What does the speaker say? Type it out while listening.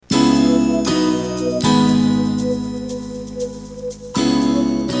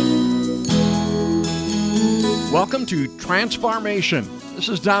Welcome to Transfarmation. This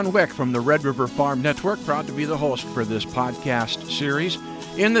is Don Wick from the Red River Farm Network, proud to be the host for this podcast series.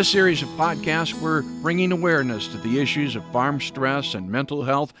 In this series of podcasts, we're bringing awareness to the issues of farm stress and mental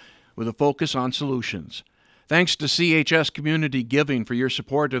health with a focus on solutions. Thanks to CHS Community Giving for your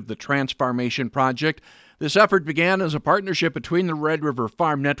support of the Transfarmation Project. This effort began as a partnership between the Red River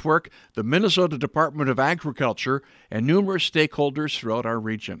Farm Network, the Minnesota Department of Agriculture, and numerous stakeholders throughout our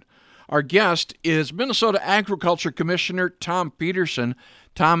region. Our guest is Minnesota Agriculture Commissioner Tom Peterson.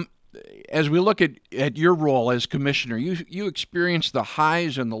 Tom, as we look at your role as commissioner, you experience the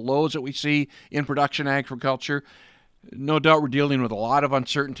highs and the lows that we see in production agriculture. No doubt we're dealing with a lot of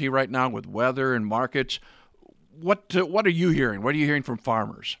uncertainty right now with weather and markets. What are you hearing? What are you hearing from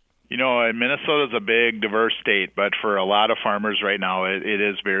farmers? You know, Minnesota's a big, diverse state, but for a lot of farmers right now, it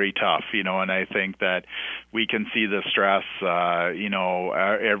is very tough, and I think that we can see the stress,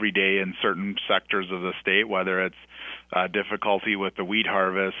 every day in certain sectors of the state, whether it's difficulty with the wheat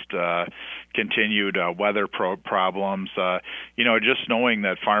harvest, continued weather problems, just knowing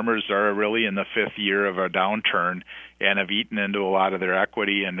that farmers are really in the fifth year of a downturn and have eaten into a lot of their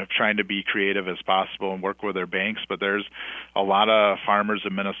equity and trying to be creative as possible and work with their banks. But there's a lot of farmers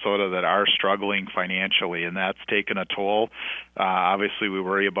in Minnesota that are struggling financially, and that's taken a toll. Obviously, we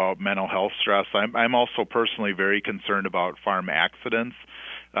worry about mental health stress. I'm also personally very concerned about farm accidents.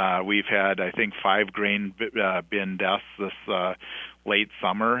 We've had, I think, 5 grain bin deaths this late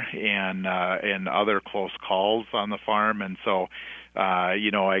summer and other close calls on the farm. And so,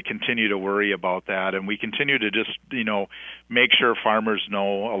 I continue to worry about that. And we continue to just, make sure farmers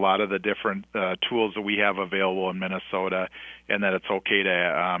know a lot of the different tools that we have available in Minnesota and that it's okay to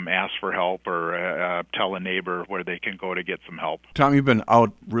ask for help or tell a neighbor where they can go to get some help. Tom, you've been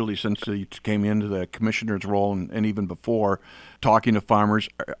out really since you came into the commissioner's role and even before talking to farmers.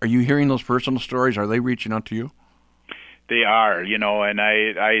 Are you hearing those personal stories? Are they reaching out to you? They are, and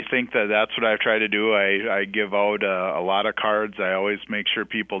I think that's what I've tried to do. I give out a lot of cards. I always make sure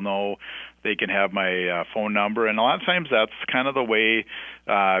people know they can have my phone number. And a lot of times that's kind of the way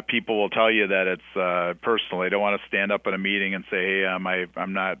people will tell you that it's personal. They don't want to stand up at a meeting and say, hey,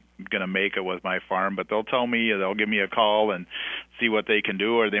 I'm not going to make it with my farm. But they'll tell me, they'll give me a call and see what they can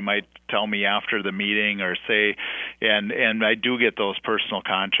do, or they might tell me after the meeting or say, and I do get those personal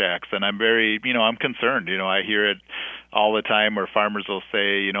contacts. And I'm very, I'm concerned. I hear it all the time where farmers will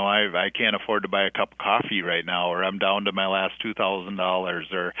say, I can't afford to buy a cup of coffee right now, or I'm down to my last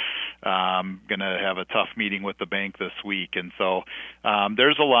 $2,000, or I'm going to have a tough meeting with the bank this week. And so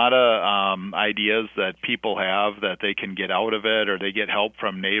there's a lot of ideas that people have that they can get out of it, or they get help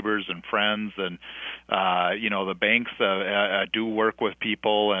from neighbors and friends. And, the banks do work with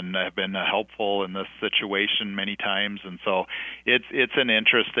people and have been helpful in this situation many times. And so it's an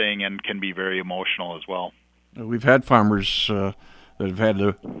interesting and can be very emotional as well. We've had farmers that have had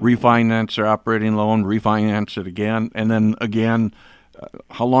to refinance their operating loan, refinance it again, and then again.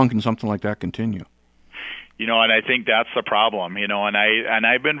 How long can something like that continue? And I think that's the problem, and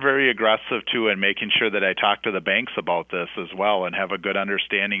I've been very aggressive too in making sure that I talk to the banks about this as well and have a good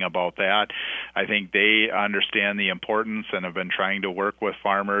understanding about that. I think they understand the importance and have been trying to work with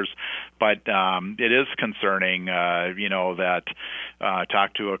farmers, but it is concerning, that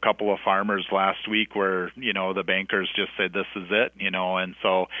talked to a couple of farmers last week where, the bankers just said this is it, and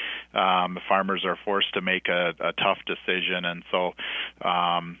so the farmers are forced to make a tough decision. And so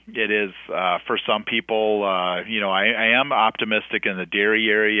it is for some people, I am optimistic in the dairy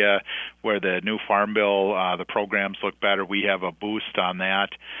area where the new farm bill, the programs look better. We have a boost on that,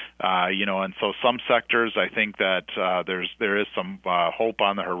 and so some sectors, I think that there is some hope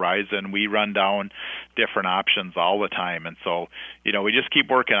on the horizon. We run down different options all the time, and so we just keep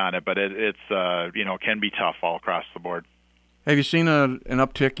working on it. But it's can be tough all across the board. Have you seen an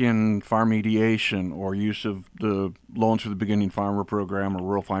uptick in farm mediation or use of the loans for the beginning farmer program or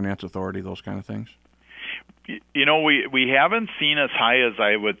Rural Finance Authority, those kind of things? We haven't seen as high as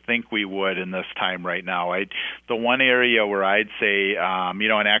I would think we would in this time right now. The one area where I'd say,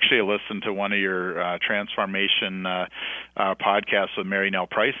 and actually I listened to one of your Transfarmation podcasts with Mary Nell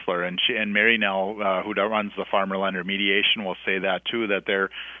Preisler, and Mary Nell, who runs the Farmer Lender Mediation, will say that too, that they're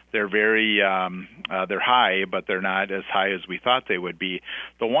very they're high, but they're not as high as we thought they would be.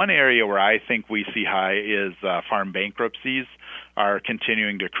 The one area where I think we see high is farm bankruptcies are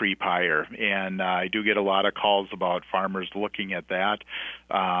continuing to creep higher, and I do get a lot of calls about farmers looking at that.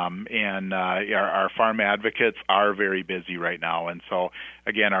 And our farm advocates are very busy right now, and so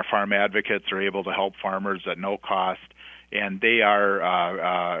again, our farm advocates are able to help farmers at no cost and they are,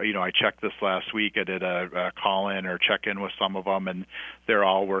 I checked this last week. I did a call-in or check-in with some of them, and they're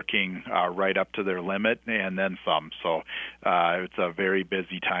all working right up to their limit and then some. So it's a very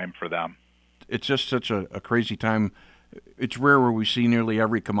busy time for them. It's just such a crazy time. It's rare where we see nearly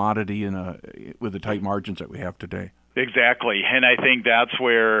every commodity with the tight margins that we have today. Exactly, and I think that's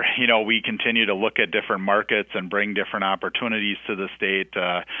where we continue to look at different markets and bring different opportunities to the state,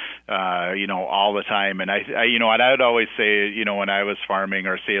 all the time. And I would always say, when I was farming,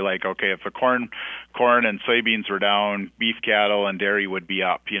 or say like, okay, if the corn and soybeans were down, beef cattle and dairy would be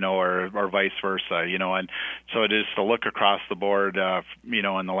up, or vice versa, and so it is to look across the board, in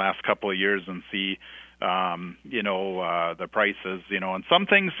the last couple of years and see. The prices, and some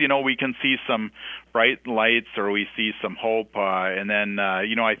things, we can see some bright lights or we see some hope. And then,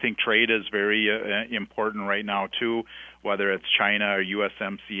 I think trade is very important right now too, whether it's China or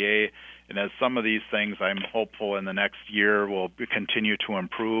USMCA. And as some of these things, I'm hopeful in the next year will continue to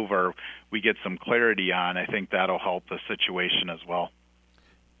improve or we get some clarity on. I think that'll help the situation as well.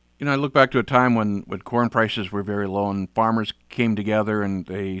 I look back to a time when corn prices were very low and farmers came together and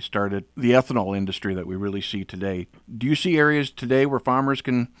they started the ethanol industry that we really see today. Do you see areas today where farmers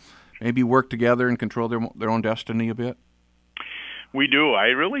can maybe work together and control their own destiny a bit? We do. I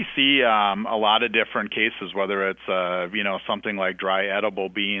really see a lot of different cases, whether it's something like dry edible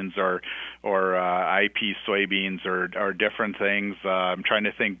beans or IP soybeans or different things. I'm trying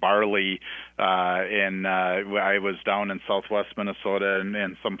to think barley. I was down in southwest Minnesota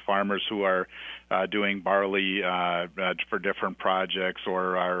and some farmers who are doing barley for different projects,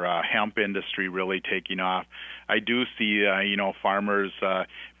 or our hemp industry really taking off. I do see farmers.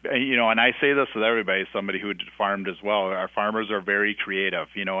 And I say this with everybody, somebody who farmed as well. Our farmers are very creative,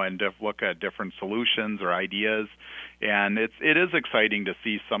 and look at different solutions or ideas. And it is exciting to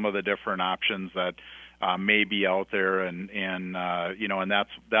see some of the different options that may be out there. And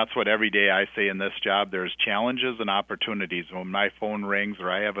that's what every day I say in this job. There's challenges and opportunities. When my phone rings or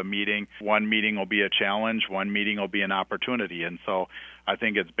I have a meeting, one meeting will be a challenge, one meeting will be an opportunity. And so I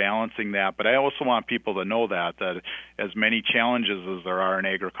think it's balancing that. But I also want people to know that as many challenges as there are in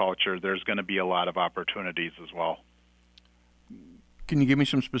agriculture, there's going to be a lot of opportunities as well. Can you give me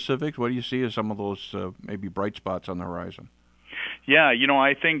some specifics? What do you see as some of those maybe bright spots on the horizon? Yeah,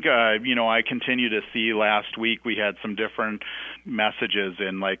 I think, I continue to see. Last week we had some different messages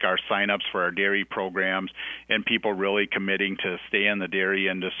in like our signups for our dairy programs and people really committing to stay in the dairy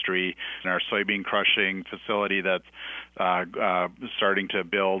industry. And our soybean crushing facility that's starting to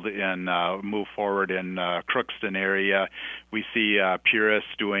build and move forward in Crookston area. We see Purus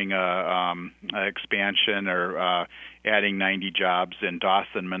doing a expansion or adding 90 jobs in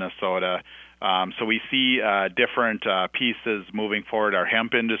Dawson, Minnesota. So we see different pieces moving forward. Our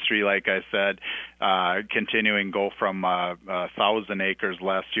hemp industry, like I said, continuing to go from 1,000 acres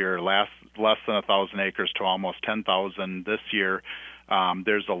last year, less than 1,000 acres to almost 10,000 this year.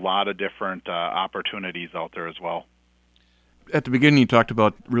 There's a lot of different opportunities out there as well. At the beginning, you talked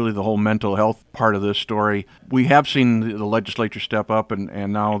about really the whole mental health part of this story. We have seen the legislature step up,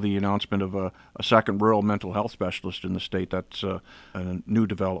 and now the announcement of a second rural mental health specialist in the state. That's a new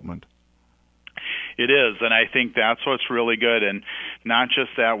development. It is, and I think that's what's really good. And not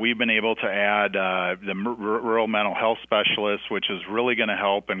just that, we've been able to add the rural mental health specialist, which is really going to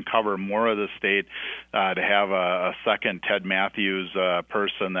help and cover more of the state, to have a second Ted Matthews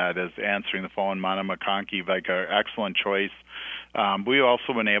person that is answering the phone, Mana McConkey, like an excellent choice. We've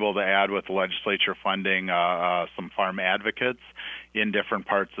also been able to add with the legislature funding some farm advocates in different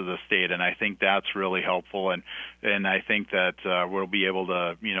parts of the state, and I think that's really helpful. And I think that we'll be able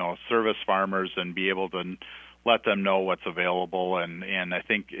to service farmers and be able to let them know what's available, and I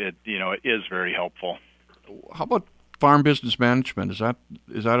think it is very helpful. How about farm business management? Is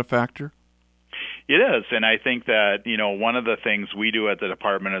that a factor? It is, and I think that one of the things we do at the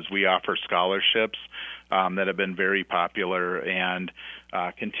department is we offer scholarships that have been very popular and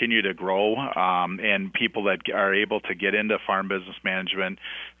continue to grow. And people that are able to get into farm business management,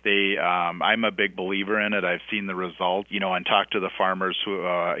 I'm a big believer in it. I've seen the result, and talk to the farmers who,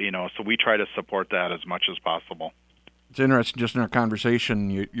 so we try to support that as much as possible. It's interesting, just in our conversation,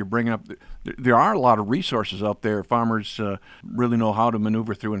 you're bringing up, there are a lot of resources out there. Farmers really know how to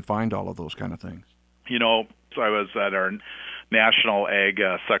maneuver through and find all of those kind of things. So I was at our National Ag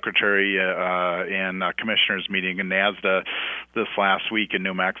Secretary and Commissioners meeting in NASDA this last week in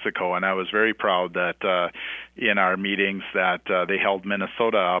New Mexico, and I was very proud that in our meetings that they held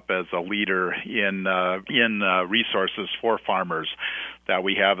Minnesota up as a leader in resources for farmers. That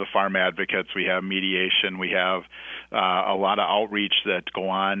we have the farm advocates, we have mediation, we have a lot of outreach that go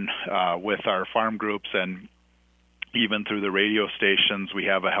on with our farm groups, and even through the radio stations. We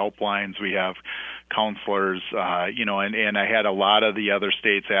have helplines, we have counselors, and I had a lot of the other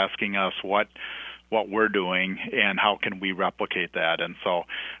states asking us what we're doing and how can we replicate that. And so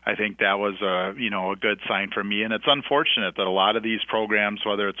I think that was a good sign for me. And it's unfortunate that a lot of these programs,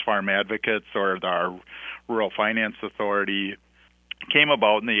 whether it's Farm Advocates or our Rural Finance Authority, came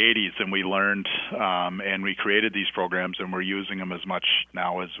about in the 80s, and we learned and we created these programs, and we're using them as much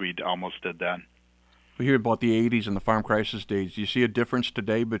now as we almost did then. We hear about the 80s and the farm crisis days. Do you see a difference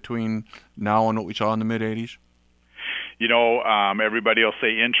today between now and what we saw in the mid-80s? Everybody will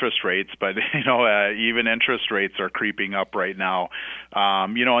say interest rates, but, even interest rates are creeping up right now.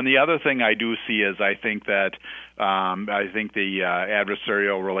 And the other thing I do see is I think the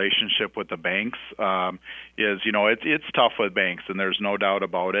adversarial relationship with the banks is, it's tough with banks, and there's no doubt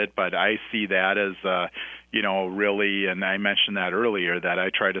about it, but I see that as, really, and I mentioned that earlier, that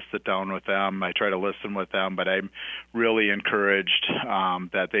I try to sit down with them, I try to listen with them, but I'm really encouraged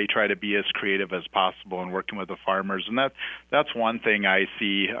that they try to be as creative as possible in working with the farmers, and that's one thing I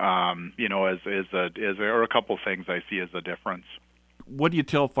see, or a couple things I see as a difference. What do you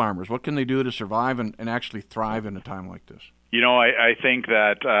tell farmers? What can they do to survive and actually thrive in a time like this? I think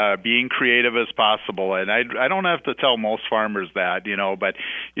that being creative as possible, and I don't have to tell most farmers that, but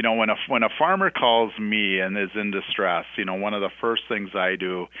when a farmer calls me and is in distress, one of the first things I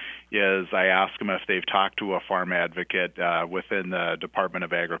do is I ask them if they've talked to a farm advocate within the Department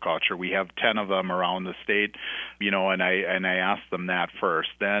of Agriculture. We have 10 of them around the state, and I ask them that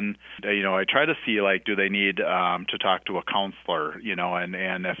first. Then, I try to see, do they need to talk to a counselor,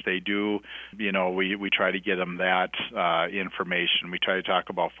 and if they do, we try to get them that information. We try to talk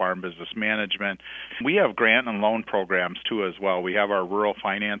about farm business management. We have grant and loan programs too as well. We have our Rural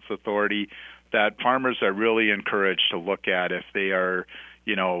Finance Authority that farmers are really encouraged to look at if they are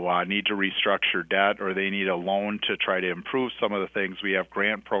need to restructure debt or they need a loan to try to improve some of the things. We have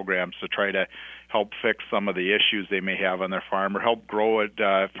grant programs to try to help fix some of the issues they may have on their farm or help grow it.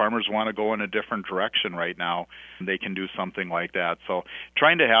 Farmers want to go in a different direction right now. They can do something like that. So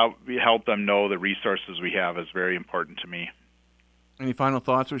trying to help them know the resources we have is very important to me. Any final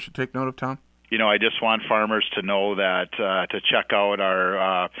thoughts we should take note of, Tom? I just want farmers to know that to check out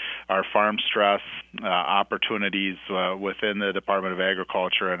our farm stress opportunities within the Department of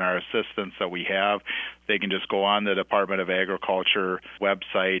Agriculture and our assistance that we have. They can just go on the Department of Agriculture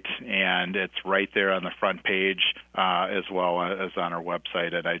website, and it's right there on the front page as well as on our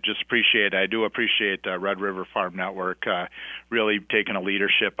website. And I do appreciate Red River Farm Network really taking a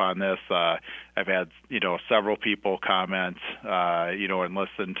leadership on this. I've had several people comment and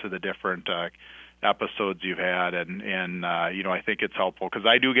listen to the different episodes you've had, and I think it's helpful because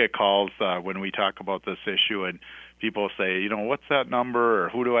I do get calls when we talk about this issue, and people say, what's that number, or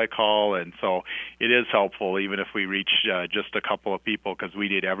who do I call? And so it is helpful, even if we reach just a couple of people, because we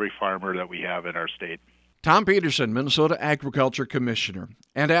need every farmer that we have in our state. Tom Peterson, Minnesota Agriculture Commissioner.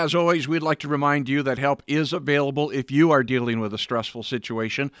 And as always, we'd like to remind you that help is available if you are dealing with a stressful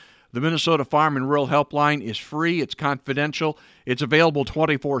situation. The Minnesota Farm and Rural Helpline is free, it's confidential, it's available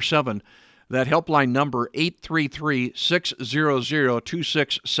 24/7. That helpline number,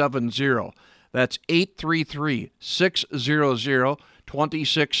 833-600-2670. That's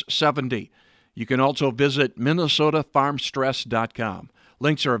 833-600-2670. You can also visit minnesotafarmstress.com.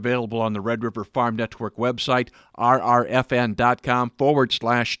 Links are available on the Red River Farm Network website,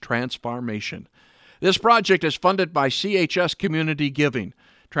 rrfn.com/transformation. This project is funded by CHS Community Giving.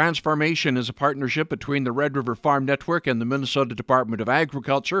 Transformation is a partnership between the Red River Farm Network and the Minnesota Department of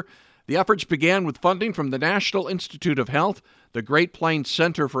Agriculture. The efforts began with funding from the National Institute of Health, the Great Plains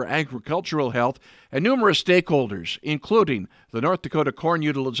Center for Agricultural Health, and numerous stakeholders, including the North Dakota Corn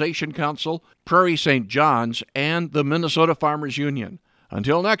Utilization Council, Prairie St. John's, and the Minnesota Farmers Union.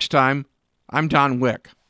 Until next time, I'm Don Wick.